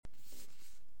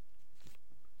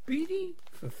Beanie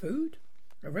for food?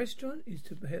 A restaurant is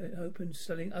to be open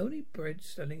selling only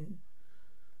bread-based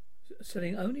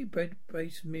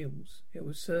meals. It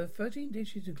will serve 13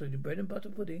 dishes including bread and butter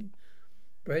pudding,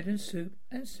 bread and soup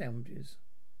and sandwiches.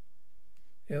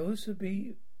 There will also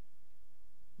be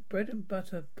bread and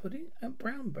butter pudding and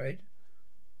brown bread,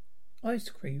 ice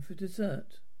cream for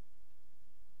dessert.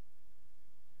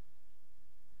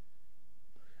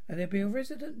 And there'll be a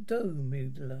resident dough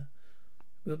modeler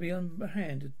will be on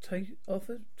hand to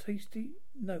offer tasty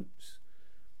notes.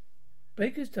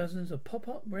 Baker's Dozens, a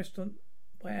pop-up restaurant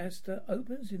by Asda,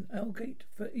 opens in Aldgate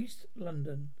for East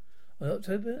London on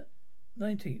October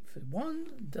 19th for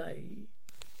one day.